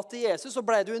ja til Jesus, så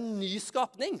ble du en ny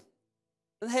skapning.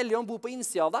 Den hellige ånd bor på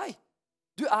innsida av deg.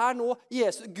 Du nå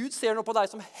Jesus. Gud ser nå på deg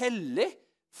som hellig,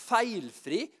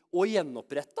 feilfri og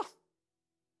gjenopprettet.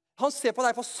 Han ser på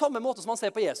deg på samme måte som han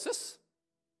ser på Jesus.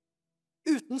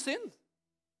 Uten synd.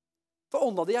 For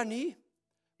ånda di ny.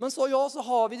 Men så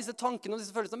har vi disse tankene og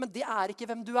disse følelsene, men det ikke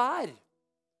hvem du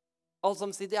Alle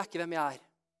som sier, det ikke hvem jeg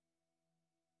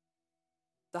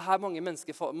Det her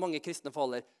mange kristne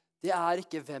faller. Det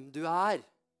ikke hvem du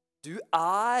Du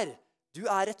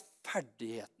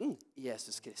rettferdigheten i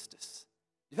Jesus Kristus.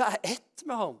 Du ett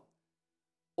med ham.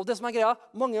 Og det som greia,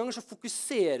 mange ganger så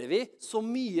fokuserer vi så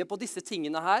mye på disse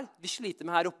tingene her, vi sliter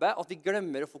med her oppe, at vi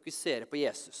glemmer å fokusere på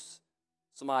Jesus,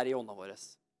 som i ånda vår.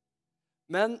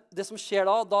 Men det som skjer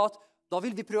da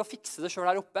vil vi prøve å fikse det selv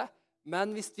her oppe.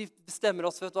 Men hvis vi bestemmer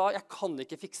oss, vet du hva, jeg kan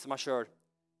ikke fikse meg selv.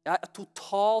 Jeg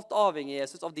totalt avhengig,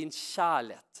 Jesus, av din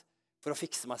kjærlighet for å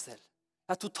fikse meg selv.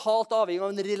 Jeg totalt avhengig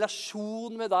av en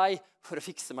relasjon med deg for å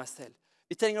fikse meg selv.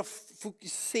 Vi trenger å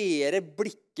fokusere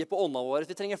blikket på ånda vår.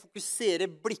 Vi trenger å fokusere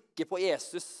blikket på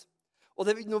Jesus. Og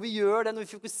når vi gjør det, når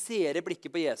vi fokuserer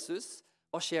blikket på Jesus,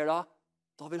 hva skjer da?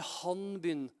 Da vil han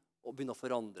begynne å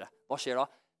forandre. Hva skjer da?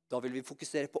 Da vil vi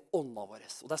fokusere på ånda vår.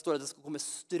 Og der står det at det skal komme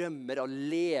strømmer av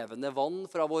levende vann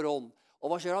fra vår ånd.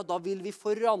 Og hva skjer da? Da vil vi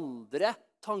forandre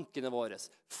tankene våre,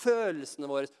 følelsene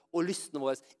våre og lystene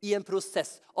våre i en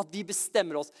prosess, at vi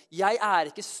bestemmer oss. Jeg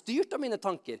er ikke styrt av mine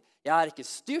tanker, jeg er ikke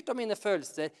styrt av mine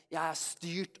følelser, jeg er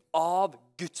styrt av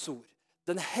Guds ord.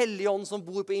 Den hellige ånd som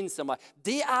bor på innsiden av meg.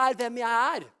 Det er hvem jeg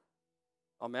er.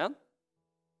 Amen.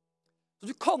 Så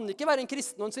du kan ikke være en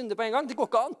kristen og en synder på en gang. Det går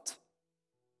ikke annet.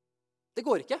 Det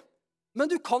går ikke. Men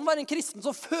du kan være en kristen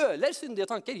som føler syndige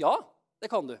tanker. Ja, det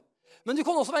kan du. Men du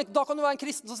kan også være, da kan du være en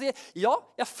kristen som sier, ja,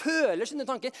 jeg føler syndige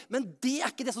tanker, men det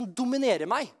er ikke det som dominerer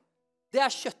meg. Det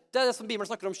er kjøttet, det som Bibelen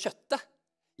snakker om kjøttet.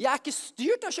 Jeg er ikke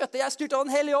styrt av kjøttet, jeg er styrt av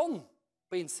den hellige ånd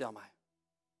på innsiden av meg.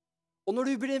 Og når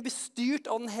du blir bestyrt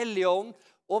av den hellige ånd,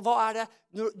 og hva er det?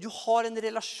 Når du har en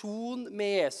relasjon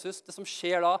med Jesus, det som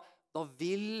skjer da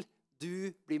vil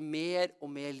du bli mer og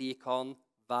mer lik han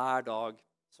hver dag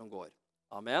som går.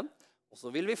 Amen. Og så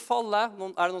vil vi falle. Er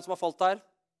det noen som har falt her?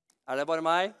 Er det bare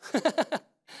meg?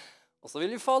 Og så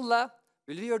vil vi falle,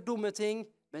 vil vi gjøre dumme ting,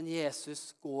 men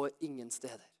Jesus går ingen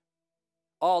steder.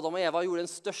 Adam og Eva gjorde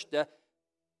den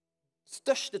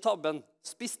største tabben,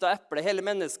 spiste av eple, hele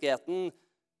menneskeheten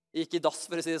gikk i dass,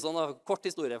 for å si det sånn, kort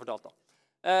historie fortalt da.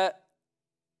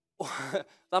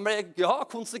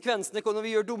 Konsekvensene, når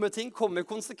vi gjør dumme ting, kommer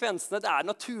konsekvensene. Det er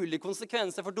naturlige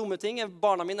konsekvenser for dumme ting.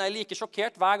 Barna mine er like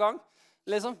sjokkert hver gang.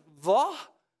 Liksom, hva?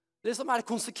 Liksom, er det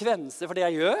konsekvenser for det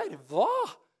jeg gjør? Hva?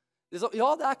 Liksom, ja,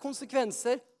 det er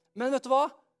konsekvenser. Men vet du hva?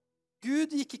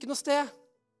 Gud gikk ikke noe sted.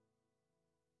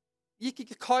 Gikk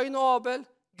ikke Kain og Abel.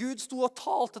 Gud sto og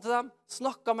talte til dem,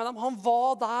 snakket med dem. Han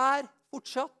var der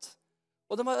fortsatt.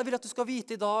 Og jeg vil at du skal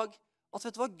vite i dag, at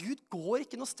vet du hva, Gud går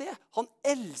ikke noe sted. Han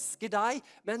elsker deg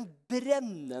med en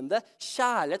brennende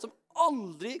kjærlighet som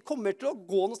aldri kommer til å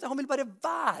gå noe sted. Han vil bare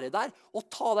være der og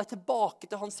ta deg tilbake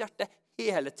til hans hjerte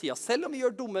hele tiden, selv om vi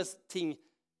gjør dumme ting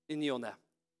i ny og ne.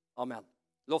 Amen.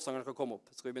 Lovsangerne kan komme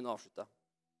opp. Skal vi begynne å avslutte?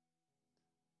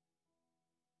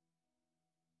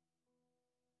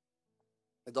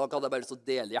 I dag hadde jeg bare lyst til å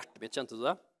dele hjertet mitt, kjente du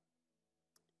det?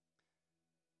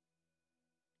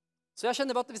 Så jeg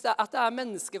kjenner at hvis det er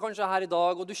menneske kanskje her i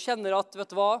dag, og du kjenner at, vet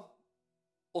du hva,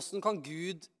 hvordan kan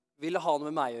Gud ville ha noe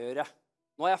med meg å gjøre?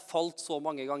 Nå har jeg falt så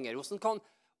mange ganger.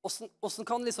 Hvordan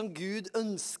kan liksom Gud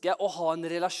ønske å ha en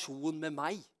relasjon med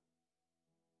meg?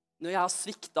 Når jeg har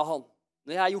sviktet han,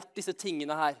 når jeg har gjort disse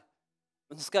tingene her.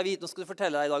 Men nå skal du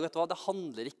fortelle deg i dag, vet du hva, det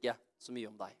handler ikke så mye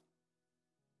om deg.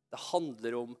 Det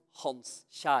handler om hans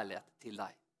kjærlighet til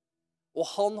deg. Og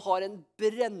han har en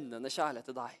brennende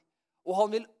kjærlighet til deg. Og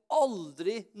han vil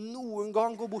aldri noen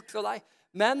gang gå bort fra deg.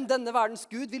 Men denne verdens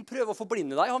Gud vil prøve å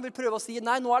forblinde deg. Han vil prøve å si,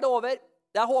 nei, nå er det over.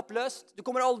 Det er håpløst.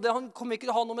 Han kommer ikke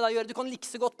til å ha noe med deg å gjøre. Du kan like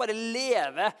så godt bare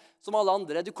leve som alle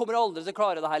andre. Du kommer aldri til å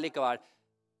klare det her likevel.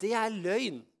 Det er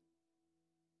løgn.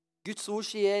 Guds ord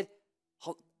sier,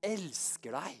 han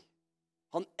elsker deg.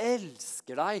 Han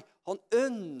elsker deg. Han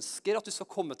ønsker at du skal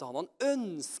komme til han. Han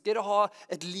ønsker å ha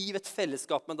et liv, et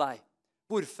fellesskap med deg.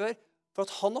 Hvorfor? For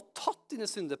at han har tatt dine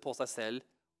synder på seg selv,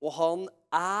 og han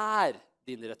er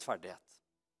din rettferdighet.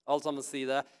 Alle sammen sier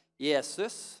det.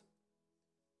 Jesus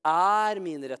er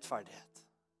min rettferdighet.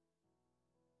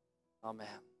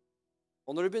 Amen.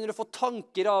 Og når du begynner å få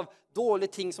tanker av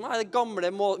dårlige ting, som er det gamle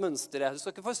mønsteret, du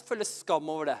skal ikke følge skam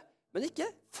over det, men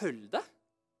ikke følg det.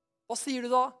 Hva sier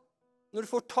du da? Når du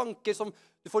får tanker som,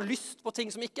 du får lyst på ting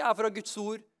som ikke er fra Guds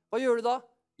ord, hva gjør du da?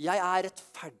 Jeg er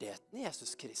rettferdigheten i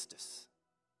Jesus Kristus.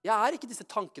 Jeg er ikke disse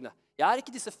tankene. Jeg er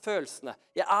ikke disse følelsene.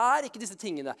 Jeg er ikke disse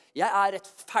tingene. Jeg er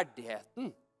rettferdigheten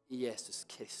i Jesus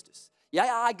Kristus. Jeg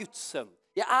er Guds sønn.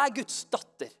 Jeg er Guds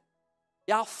datter.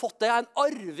 Jeg har fått det. Jeg er en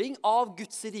arving av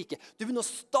Guds rike. Du begynner å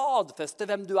stadfeste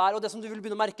hvem du er, og det som du vil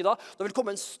begynne å merke da vil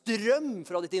komme en strøm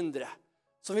fra ditt indre,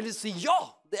 som vil si, ja,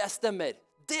 det stemmer.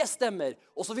 Det stemmer.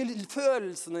 Og så vil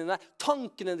følelsene dine,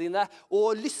 tankene dine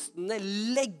og lystene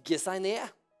legge seg ned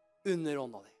under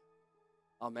ånda di.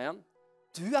 Amen.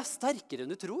 Du er sterkere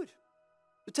enn du tror.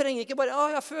 Du trenger ikke bare,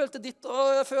 jeg følte ditt,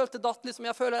 jeg følte datt, liksom,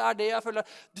 jeg føler er det, jeg føler.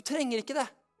 Du trenger ikke det.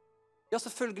 Ja,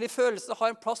 selvfølgelig, følelser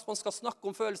har en plass, man skal snakke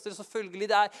om følelser, selvfølgelig,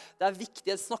 det er viktig,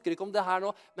 jeg snakker ikke om det her nå,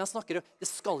 men jeg snakker om, det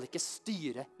skal ikke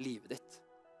styre livet ditt.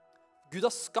 Gud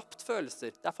har skapt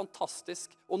følelser, det er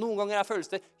fantastisk, og noen ganger er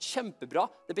følelser kjempebra,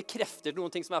 det bekrefter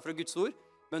noen ting som er fra Guds ord,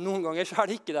 men noen ganger så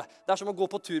er det ikke det. Det er som å gå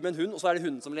på tur med en hund, og så er det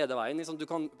hunden som leder veien. Liksom, du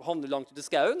kan havne langt ut i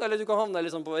skauen, eller du kan havne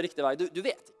liksom på riktig vei. Du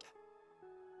vet ikke.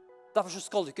 Derfor så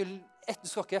skal du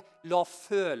skal ikke la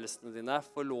følelsene dine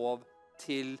få lov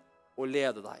til å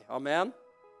lede deg. Amen.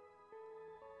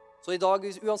 Så i dag,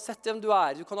 uansett hvem du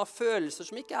er, du kan ha følelser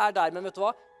som ikke er der, men vet du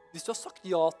hva? Hvis du har sagt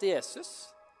ja til Jesus,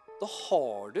 da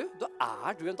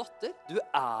er du en datter. Du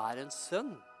er en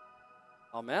sønn.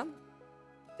 Amen.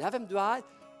 Det er hvem du er.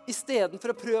 I stedet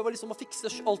for å prøve liksom å fikse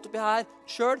alt oppi her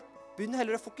selv, begynn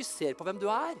heller å fokusere på hvem du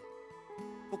er.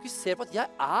 Fokusere på at jeg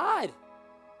er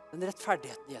den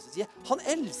rettferdigheten Jesus sier. Han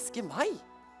elsker meg.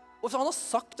 Og hvis han har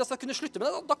sagt at jeg skal kunne slutte med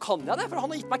det, da kan jeg det, for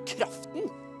han har gitt meg kraften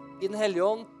i den hellige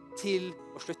ånd til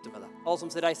å slutte med det. Alle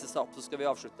som reiser seg opp, så skal vi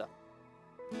avslutte.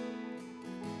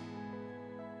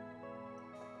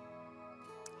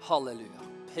 Halleluja.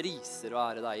 Priser og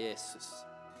ære deg, Jesus.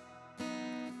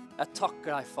 Jeg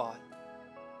takker deg, far.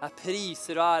 Jeg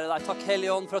priser og ære deg. Takk,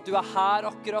 Hellige Ånd, for at du er her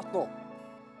akkurat nå.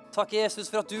 Takk, Jesus,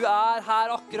 for at du er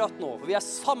her akkurat nå. For vi er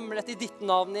samlet i ditt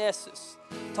navn, Jesus.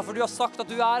 Takk for du har sagt at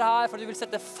du er her, for du vil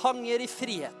sette fanger i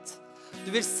frihet. Du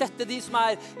vil sette de som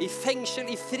er i fengsel,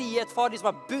 i frihet, far. De som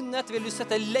er bundet, vil du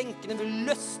sette lenkene, vil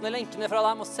løsne lenkene fra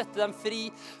dem og sette dem fri.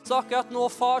 Så akkurat nå,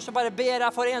 far, så bare ber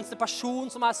jeg for eneste person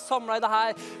som er samlet i det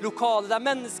her lokalet. Det er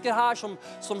mennesker her som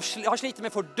har slitt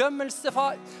med fordømmelse,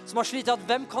 far. Som har slitt at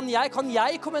hvem kan jeg? Kan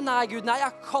jeg komme nær Gud? Nei,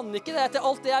 jeg kan ikke det etter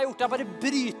alt det jeg har gjort. Jeg bare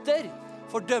bryter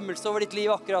fordømmelse over ditt liv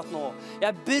akkurat nå.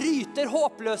 Jeg bryter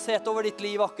håpløshet over ditt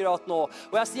liv akkurat nå.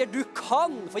 Og jeg sier du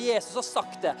kan, for Jesus har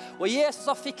sagt det. Og Jesus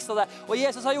har fikset det. Og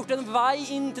Jesus har gjort en vei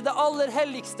inn til det aller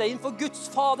helligste, innenfor Guds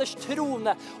faders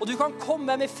trone. Og du kan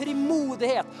komme med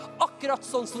frimodighet, akkurat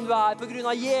sånn som du er, på grunn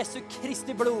av Jesu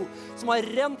Kristi blod, som har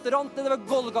rent ned ved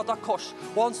Golgata kors.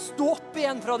 Og han sto opp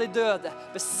igjen fra de døde,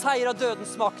 beseiret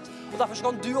dødens makt. Og derfor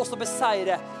kan du også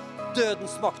beseire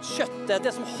dødens makt, kjøttet,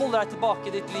 det som holder deg tilbake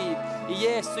i ditt liv. I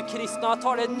Jesu Kristi navn. Jeg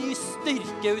tar det en ny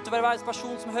styrke utover hver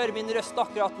person som hører min røst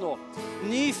akkurat nå.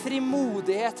 Ny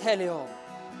frimodighet, Hellige Ånd.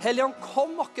 Hellige Ånd,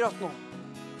 kom akkurat nå.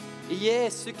 I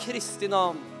Jesu Kristi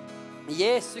navn. I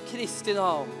Jesu Kristi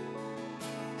navn.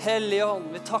 Hellige Ånd,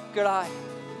 vi takker deg.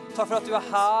 Takk for at du er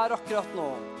her akkurat nå.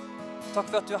 Takk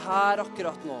for at du er her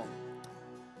akkurat nå.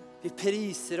 Vi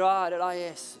priser og ærer deg,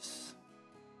 Jesus.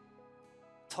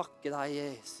 Takke deg,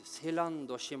 Jesus.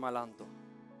 Hilando, shimalando.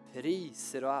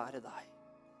 Priser og ære deg.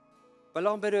 Bare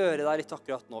la han berøre deg litt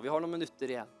akkurat nå. Vi har noen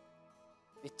minutter igjen.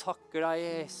 Vi takker deg,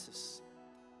 Jesus,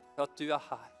 for at du er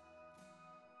her.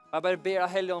 Jeg bare ber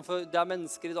deg, Hellige Ånd, for det er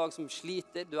mennesker i dag som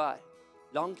sliter. Du er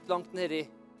langt, langt nede i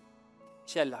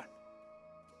kjelleren.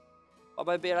 Jeg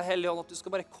bare ber deg, Hellige Ånd, at du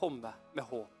skal bare komme med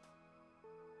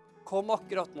håp. Kom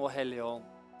akkurat nå, Hellige Ånd.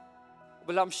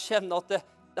 Og la dem kjenne at det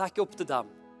er ikke opp til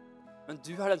dem. Men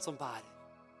du er den som bærer.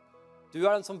 Du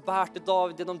er den som bærte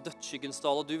David gjennom dødsskyggens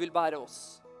dal, og du vil bære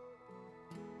oss.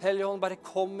 Hellige Ånd, bare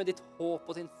kom med ditt håp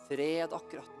og din fred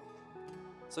akkurat nå.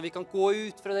 Så vi kan gå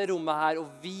ut fra det rommet her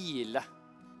og hvile.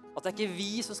 At det er ikke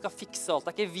vi som skal fikse alt,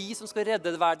 det er ikke vi som skal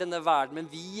redde denne verden, men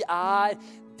vi er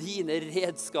dine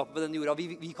redskaper på denne jorda.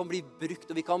 Vi kan bli brukt,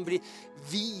 og vi kan bli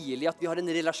hvile i at vi har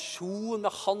en relasjon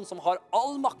med Han som har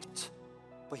all makt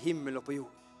på himmel og på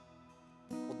jord.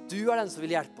 Og du er den som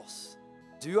vil hjelpe oss.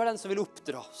 Du er den som vil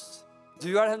oppdra oss. Du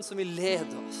er den som vil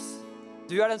lede oss.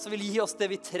 Du er den som vil gi oss det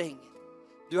vi trenger.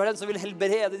 Du er den som vil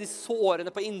helbrede de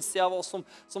sårene på innsida av oss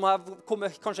som har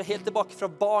kommet kanskje helt tilbake fra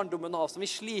barndommen av, som vi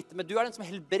sliter med. Du er den som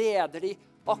helbreder de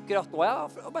akkurat nå.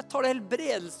 Jeg bare tar det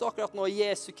helbredelse akkurat nå i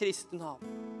Jesu Kristi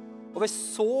navn. Og ved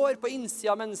sår på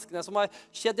innsida av menneskene som har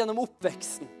skjedd gjennom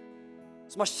oppveksten,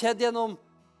 som har skjedd gjennom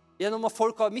at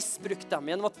folk har misbrukt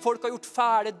dem, gjennom at folk har gjort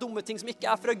fæle, dumme ting som ikke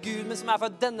er fra Gud, men som er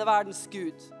fra denne verdens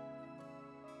Gud.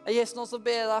 Jeg Jesu navn så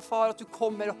ber jeg deg, far, at du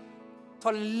kommer og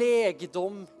tar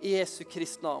legedom i Jesu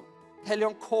Kristi navn. Hellige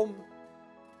Ånd, kom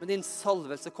med din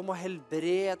salvelse. Kom og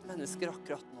helbred mennesker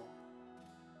akkurat nå.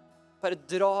 Bare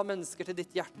dra mennesker til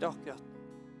ditt hjerte akkurat nå.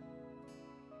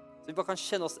 Så vi bare kan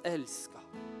kjenne oss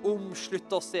elsket.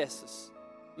 Omslutte oss, Jesus,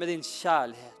 med din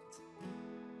kjærlighet.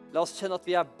 La oss kjenne at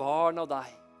vi er barn av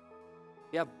deg.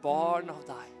 Vi er barn av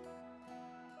deg.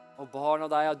 Og barn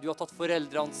av deg, du har tatt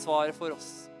foreldreansvaret for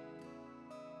oss.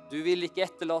 Du vil ikke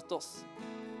etterlate oss.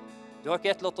 Du har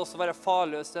ikke etterlatt oss å være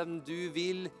farløse, men du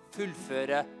vil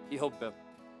fullføre jobben.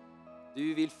 Du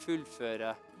vil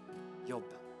fullføre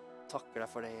jobben. Takker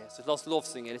deg for det, Jesus. La oss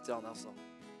lovsynge litt altså.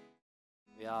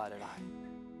 Vi ærer deg.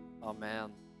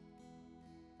 Amen.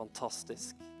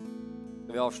 Fantastisk.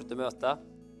 Skal vi avslutte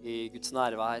møtet i Guds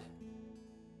nærvær?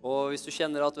 Og hvis du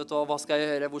kjenner at, vet du hva skal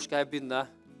jeg gjøre, hvor skal jeg begynne?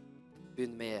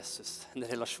 Begynn med Jesus, en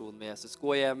relasjon med Jesus.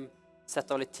 Gå hjem,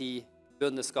 sett av litt tid,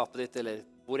 bønneskapet ditt, eller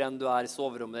hvor enn du er i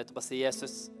soverommet ditt, og bare si,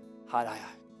 Jesus, her er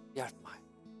jeg, hjelp meg.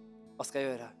 Hva skal jeg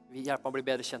gjøre? Hjelp meg å bli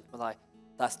bedre kjent med deg.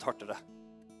 Der starter det.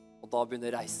 Og da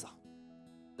begynner reisa.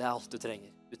 Det er alt du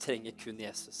trenger. Du trenger kun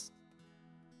Jesus.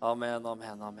 Amen,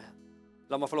 amen, amen.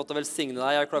 La meg få lov til å velsigne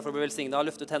deg. Jeg er klar for å bli velsignet.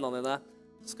 Løft ut hendene dine,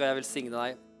 så skal jeg velsigne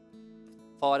deg.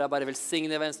 Far, jeg bare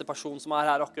velsigner hver eneste person som er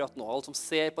her akkurat nå. Alt som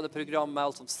ser på det programmet,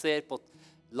 alt som ser på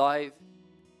live.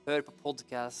 hører på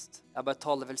podcast. Jeg bare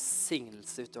taler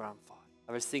velsignelse utover dem, far.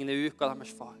 Jeg velsigner uka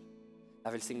deres, far.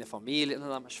 Jeg velsigner familiene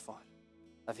deres, far.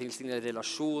 Jeg velsigner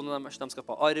relasjonene deres. De skal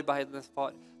på arbeidene,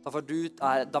 far.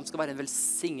 De skal være en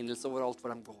velsignelse overalt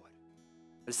hvor de går.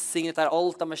 Velsignet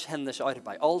alt deres henders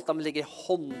arbeid. Alt de legger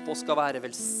hånd på skal være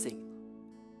velsignet.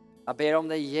 Jeg ber om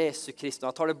det i Jesu Kristus.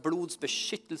 Jeg tar det blods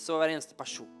beskyttelse over hver eneste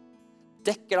person.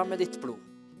 Dekker dem med ditt blod.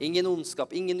 Ingen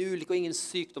ondskap, ingen ulykke og ingen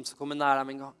sykdom som kommer nær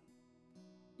dem en gang.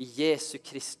 I Jesu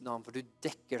Kristi navn, for du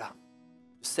dekker dem.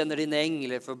 Du sender dine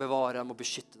engler for å bevare dem og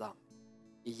beskytte dem.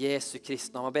 I Jesu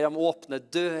Kristi navn. Jeg ber om å åpne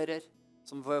dører,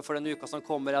 som for den uka som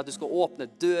kommer, at du skal åpne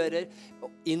dører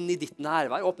inn i ditt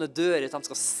nærvær. Åpne dører til at de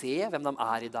skal se hvem de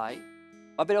er i deg.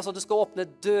 Jeg ber også at du skal åpne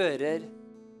dører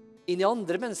inn i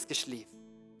andre menneskers liv.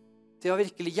 Til å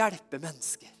virkelig hjelpe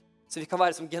mennesker. Så vi kan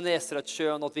være som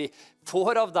Genesaretsjøen, at vi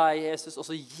får av deg, Jesus, og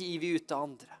så gir vi ut til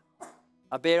andre.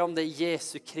 Jeg ber om det i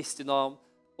Jesu Kristi navn,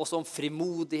 også om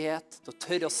frimodighet til å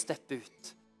tørre å steppe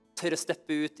ut. Tørre å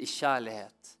steppe ut i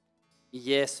kjærlighet. I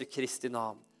Jesu Kristi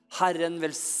navn. Herren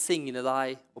velsigne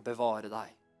deg og bevare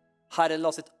deg. Herren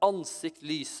la sitt ansikt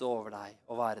lyse over deg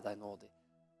og være deg nådig.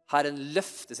 Herren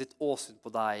løfte sitt åsyn på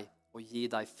deg og gi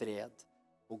deg fred.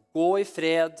 Og gå i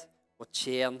fred og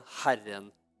tjen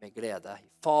Herren med glede. I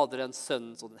Faderens,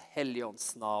 Sønnens og den Hellige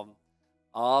Ånds navn.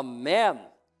 Amen.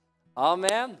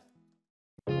 Amen.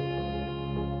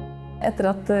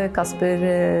 Etter at Kasper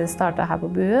startet her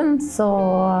på buen, så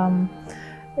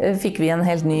fikk vi en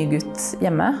helt ny gutt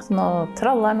hjemme. Nå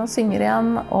traller han og synger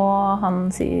igjen, og han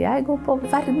sier, jeg går på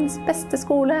verdens beste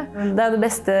skole. Det er det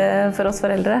beste for oss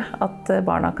foreldre, at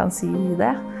barna kan si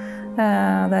det. Det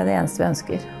er det eneste vi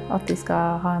ønsker, at de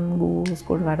skal ha en god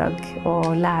skolehverdag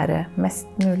og lære mest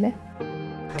mulig.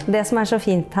 Det som er så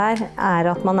fint her,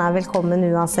 er at man er velkommen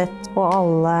uansett, og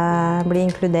alle blir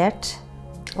inkludert.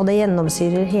 Og det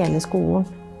gjennomsyrer hele skolen,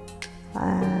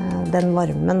 den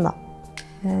varmen da.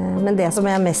 Men det som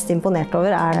jeg er mest imponert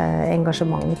over, er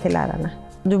engasjementet til lærerne.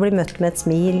 Du blir møtt med et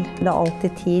smil, det er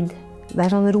alltid tid. Det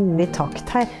er sånn rolig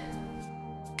takt her.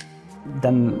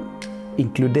 Den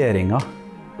inkluderingen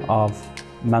av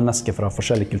mennesker fra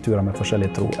forskjellige kulturer med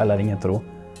forskjellig tro eller ingen tro,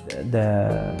 det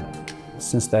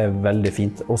synes jeg er veldig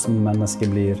fint. Hvordan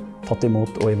mennesker blir tatt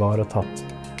imot og ivaretatt.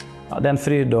 Ja, det er en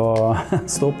fryd å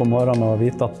stå på morgenen og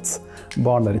vite at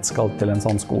barnet ditt skal til en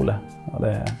sånn skole. Ja,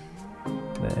 det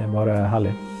er bare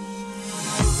herlig.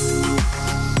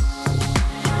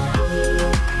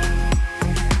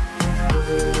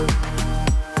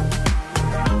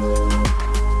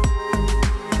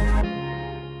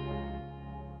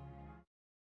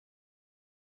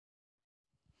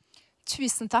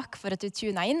 Tusen takk for at du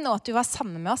tunet inn og at du var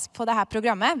sammen med oss på dette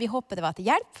programmet. Vi håper det var til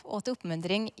hjelp og til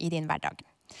oppmuntring i din hverdag.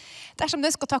 Dersom du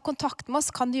ønsker å ta kontakt med oss,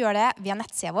 kan du gjøre det via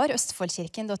nettsida vår,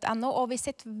 østfoldkirken.no, og vi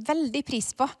setter veldig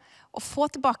pris på å få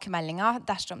tilbakemeldinger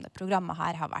dersom det programmet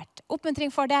her har vært oppmuntring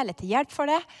for det, eller til hjelp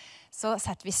for det, så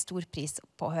setter vi stor pris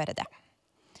på å høre det.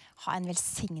 Ha en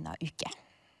velsignet uke.